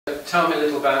Tell me a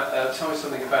little about, tell me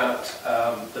something about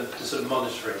the sort of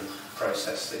monitoring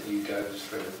process that you go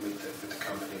through with the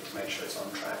company to make sure it's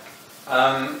on track.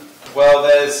 Well,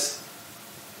 there's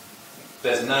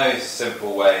no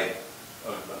simple way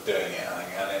of doing it, I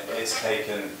think, and it's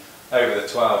taken over the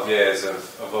 12 years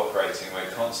of operating.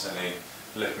 We're constantly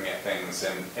looking at things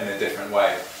in a different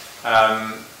way.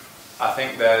 I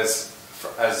think there's,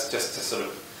 as just to sort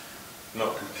of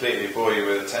not completely bore you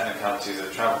with the technicalities of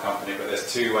the travel company, but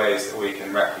there's two ways that we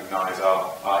can recognise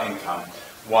our income.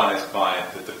 One is by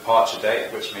the departure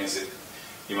date, which means that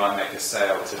you might make a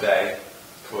sale today,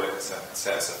 call it,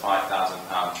 say it's a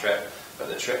 £5,000 trip, but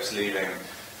the trip's leaving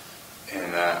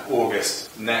in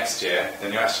August next year,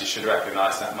 then you actually should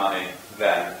recognise that money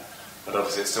then. But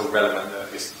obviously it's still relevant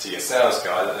to your sales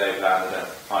guy that they've landed a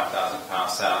 £5,000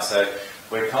 sale. So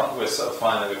we're sort of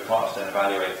finding that we're confident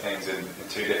evaluate things in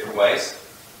two different ways.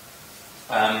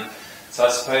 So I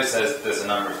suppose there's a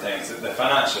number of things. The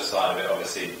financial side of it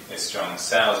obviously is strong.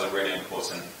 Sales are really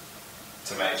important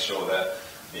to make sure that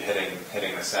you're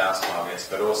hitting the sales targets,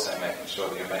 but also making sure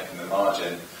that you're making the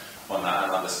margin on that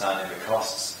and understanding the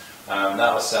costs.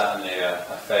 That was certainly a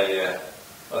failure,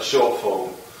 a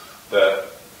shortfall that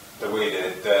we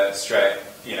did.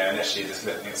 Initially just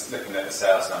looking at the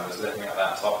sales numbers, looking at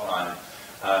that top line,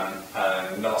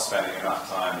 and not spending enough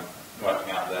time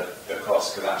working out the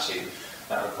costs, because actually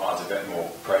that requires a bit more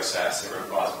process. It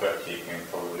requires bookkeeping,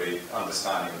 probably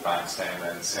understanding the bank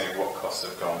statement, seeing what costs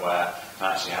have gone where,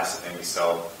 and actually has the thing you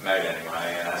sold made any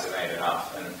money, and has it made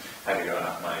enough, and have you got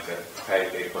enough money to pay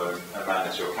people and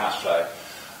manage your cash flow.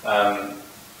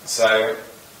 So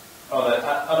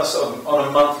on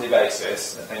a monthly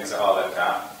basis, the things that I'll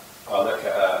look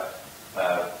at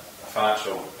a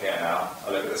financial P&L,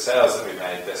 I look at the sales that we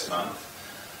made this month,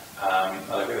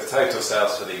 I look at the total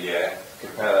sales for the year,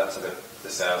 compare that to the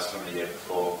sales from the year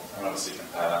before, and obviously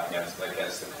compare that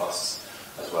against the costs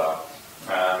as well.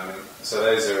 So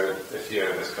those are a few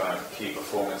of the kind of key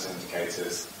performance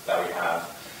indicators that we have,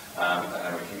 and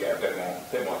then we can get a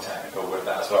bit more technical with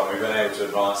that as well. And we've been able to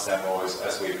advance them more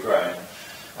as we've grown.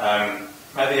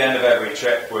 At the end of every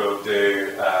trip, we'll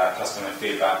do customer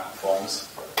feedback forms,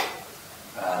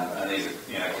 and these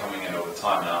are coming in all the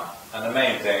time now. And the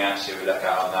main thing actually we look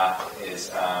at on that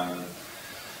is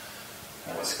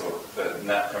what's it called, the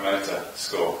Net Promoter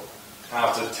Score.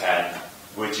 Out of 10,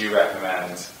 would you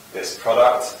recommend this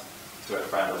product to a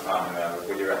friend or family member?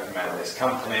 Would you recommend this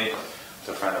company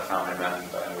to a friend or family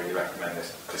member? And would you recommend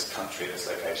this country, this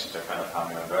location to a friend or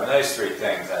family member? And those three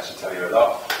things actually tell you a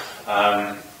lot.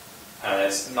 And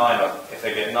it's if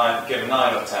they give 9 or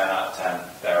 10 out of 10,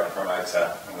 they're a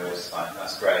promoter, and we're just like,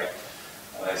 that's great.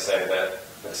 And they say that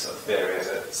the sort of theory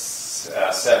is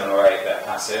that 7 or 8, they're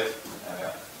passive.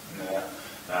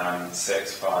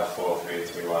 6, 5, 4,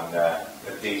 3, 2, 1, they're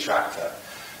a detractor.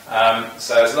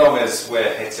 So as long as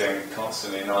we're hitting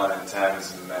constantly 9 and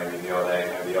 10s, and maybe the odd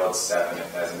 8, maybe the odd 7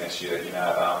 if there's an issue that you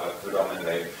know about, but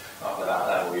predominantly after that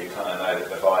level you kind of know that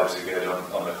the vibes are good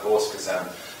on the course, because then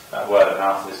that word of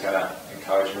mouth is going to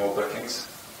encourage more bookings.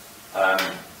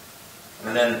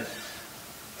 And then,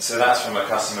 so that's from a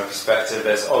customer perspective.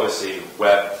 There's obviously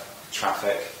web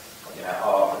traffic.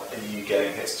 Are you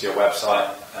getting hits to your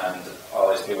website, and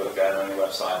are those people that are going on your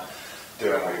website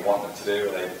doing what you want them to do?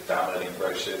 Are they downloading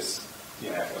brochures?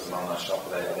 If it was an online shop,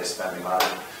 are they spending money?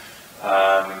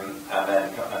 And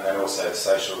then also the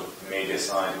social media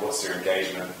side. What's your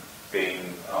engagement been?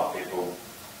 Are people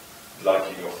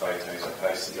liking your photos or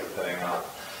posts that you're putting up?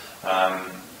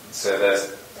 So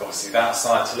there's obviously that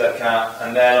side to look at.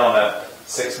 And then on a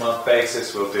 6-month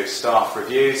basis, we'll do staff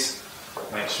reviews.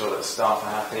 Make sure that the staff are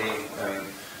happy, and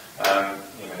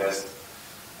there's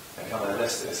a kind of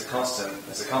list. It's a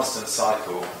constant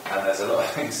cycle, and there's a lot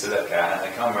of things to look at,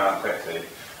 and they come around quickly.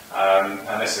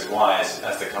 And this is why,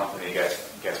 as the company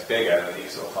gets bigger, that you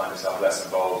sort of find yourself less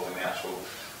involved in the actual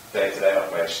day-to-day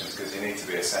operations, because you need to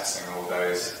be assessing all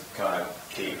those kind of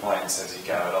key points as you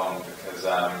go along, because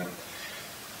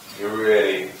if you're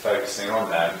really focusing on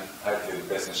them, hopefully the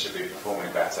business should be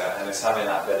performing better, and it's having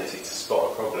that ability to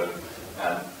spot a problem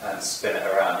and spin it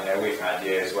around. We've had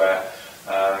years where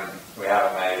we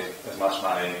haven't made as much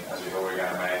money as we thought we were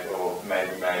going to make, or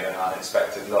maybe made an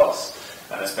unexpected loss,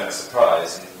 and it's been a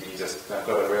surprise, and you just have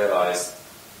got to realise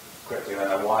quickly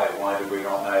then why did we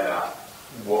not know that?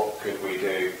 What could we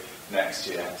do next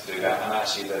year to do that? And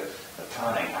actually the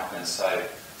planning happens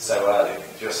so early.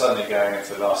 If you're suddenly going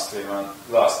into the last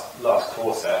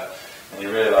quarter, and you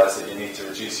realise that you need to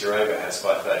reduce your overheads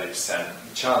by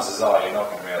 30%, chances are you're not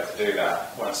going to be able to do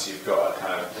that once you've got a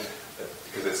kind of,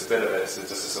 because it's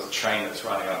just a sort of train that's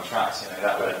running on tracks.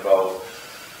 That would involve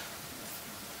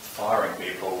firing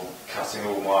people, cutting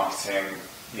all marketing.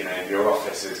 You know, your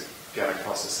office is going to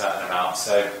cost a certain amount.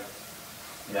 So,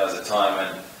 you know, there was a time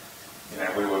when, you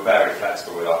know, we were very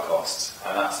flexible with our costs,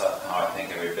 and that's how I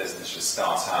think every business should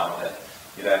start out. That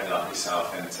you don't lock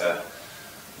yourself into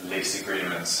lease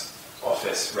agreements,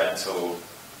 office rental,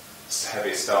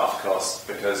 heavy staff costs,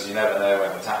 because you never know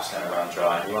when the tap's going to run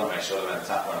dry. You want to make sure that when the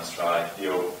tap runs dry,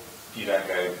 you don't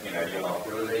go, you know, you're not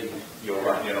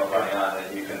running out,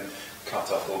 and you can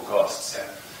cut off all costs.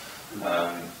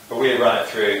 But we run it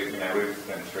through. You know, we've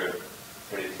been through a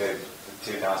pretty big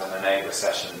 2008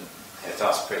 recession. Hit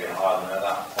us pretty hard, and at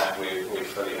that point we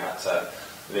fully had to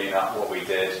lean up what we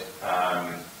did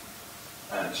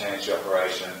and change the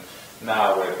operation.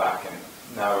 Now we're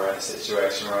in a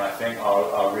situation where I think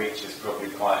our reach is probably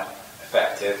quite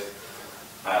effective,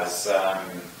 as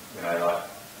you know, like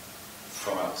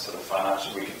from a sort of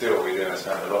financial, we could do what we do and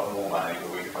spend a lot more money,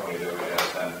 but we could probably do what we do and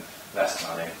spend less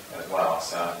money as well.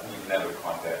 So you never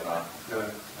quite get it right. No.